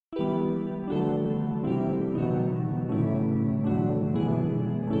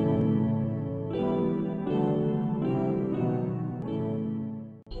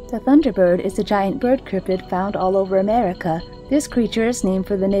The Thunderbird is a giant bird cryptid found all over America. This creature is named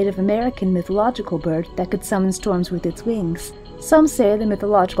for the Native American mythological bird that could summon storms with its wings. Some say the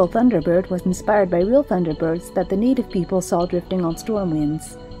mythological Thunderbird was inspired by real Thunderbirds that the native people saw drifting on storm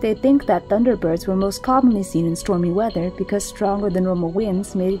winds. They think that Thunderbirds were most commonly seen in stormy weather because stronger than normal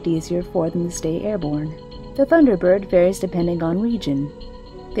winds made it easier for them to stay airborne. The Thunderbird varies depending on region.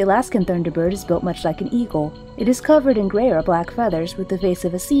 The Alaskan Thunderbird is built much like an eagle. It is covered in gray or black feathers with the face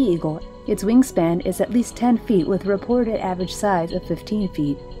of a sea eagle. Its wingspan is at least 10 feet with a reported average size of 15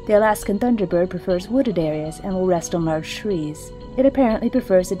 feet. The Alaskan Thunderbird prefers wooded areas and will rest on large trees. It apparently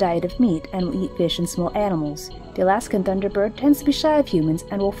prefers a diet of meat and will eat fish and small animals. The Alaskan Thunderbird tends to be shy of humans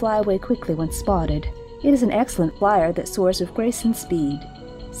and will fly away quickly when spotted. It is an excellent flyer that soars with grace and speed.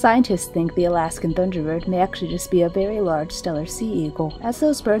 Scientists think the Alaskan Thunderbird may actually just be a very large stellar sea eagle, as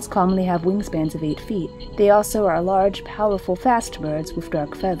those birds commonly have wingspans of 8 feet. They also are large, powerful, fast birds with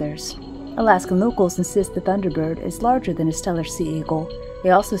dark feathers. Alaskan locals insist the Thunderbird is larger than a stellar sea eagle. They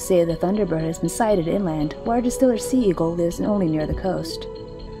also say the Thunderbird has been sighted inland, while the stellar sea eagle lives only near the coast.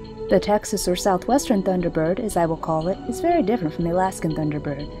 The Texas or southwestern Thunderbird, as I will call it, is very different from the Alaskan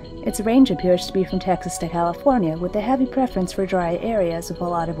Thunderbird. Its range appears to be from Texas to California, with a heavy preference for dry areas with a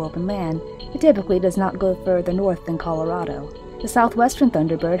lot of open land. It typically does not go further north than Colorado. The southwestern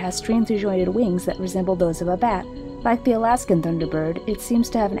Thunderbird has strangely jointed wings that resemble those of a bat. Like the Alaskan Thunderbird, it seems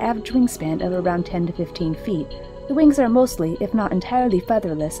to have an average wingspan of around 10 to 15 feet. The wings are mostly, if not entirely,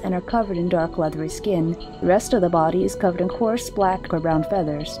 featherless and are covered in dark leathery skin. The rest of the body is covered in coarse black or brown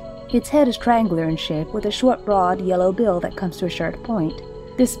feathers. Its head is triangular in shape, with a short, broad, yellow bill that comes to a sharp point.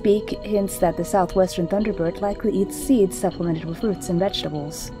 This beak hints that the southwestern Thunderbird likely eats seeds supplemented with fruits and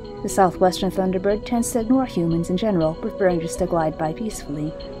vegetables. The southwestern Thunderbird tends to ignore humans in general, preferring just to glide by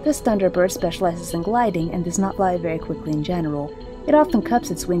peacefully. This Thunderbird specializes in gliding and does not fly very quickly in general. It often cups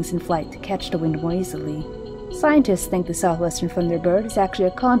its wings in flight to catch the wind more easily. Scientists think the southwestern Thunderbird is actually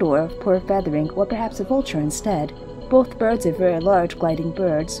a condor of poor feathering, or perhaps a vulture instead. Both birds are very large gliding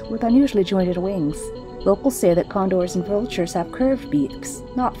birds, with unusually jointed wings. Locals say that condors and vultures have curved beaks,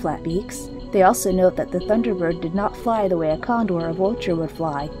 not flat beaks. They also note that the Thunderbird did not fly the way a condor or vulture would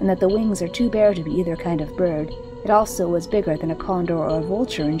fly, and that the wings are too bare to be either kind of bird. It also was bigger than a condor or a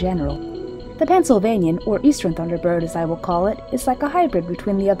vulture in general. The Pennsylvanian, or eastern Thunderbird as I will call it, is like a hybrid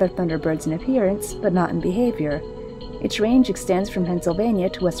between the other Thunderbirds in appearance, but not in behavior. Its range extends from Pennsylvania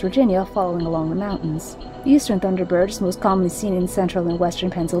to West Virginia, following along the mountains. The eastern Thunderbird is most commonly seen in central and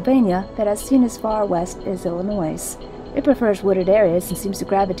western Pennsylvania, but as seen as far west as Illinois. It prefers wooded areas and seems to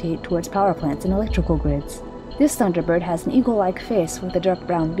gravitate towards power plants and electrical grids. This Thunderbird has an eagle-like face with a dark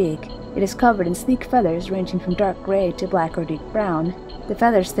brown beak. It is covered in sleek feathers ranging from dark gray to black or deep brown. The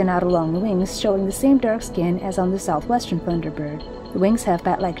feathers thin out along the wings, showing the same dark skin as on the southwestern Thunderbird. The wings have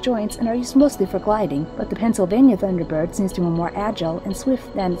bat-like joints and are used mostly for gliding, but the Pennsylvania Thunderbird seems to be more agile and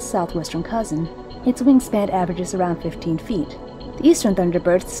swift than its southwestern cousin. Its wingspan averages around 15 feet. The eastern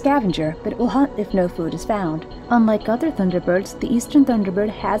Thunderbird is a scavenger, but it will hunt if no food is found. Unlike other Thunderbirds, the eastern Thunderbird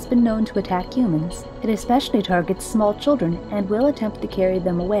has been known to attack humans. It especially targets small children and will attempt to carry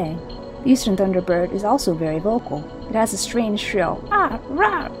them away. The eastern Thunderbird is also very vocal. It has a strange, shrill, ah,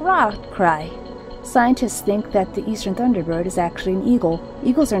 rah, rah cry. Scientists think that the eastern Thunderbird is actually an eagle.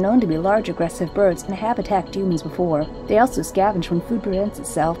 Eagles are known to be large, aggressive birds and have attacked humans before. They also scavenge when food presents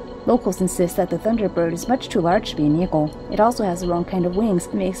itself. Locals insist that the Thunderbird is much too large to be an eagle. It also has the wrong kind of wings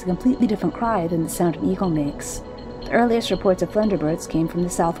and makes a completely different cry than the sound an eagle makes. The earliest reports of Thunderbirds came from the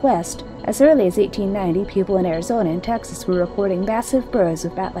southwest. As early as 1890, people in Arizona and Texas were reporting massive birds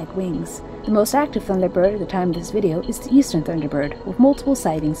with bat-like wings. The most active Thunderbird at the time of this video is the eastern Thunderbird, with multiple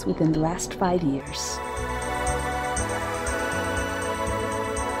sightings within the last 5 years.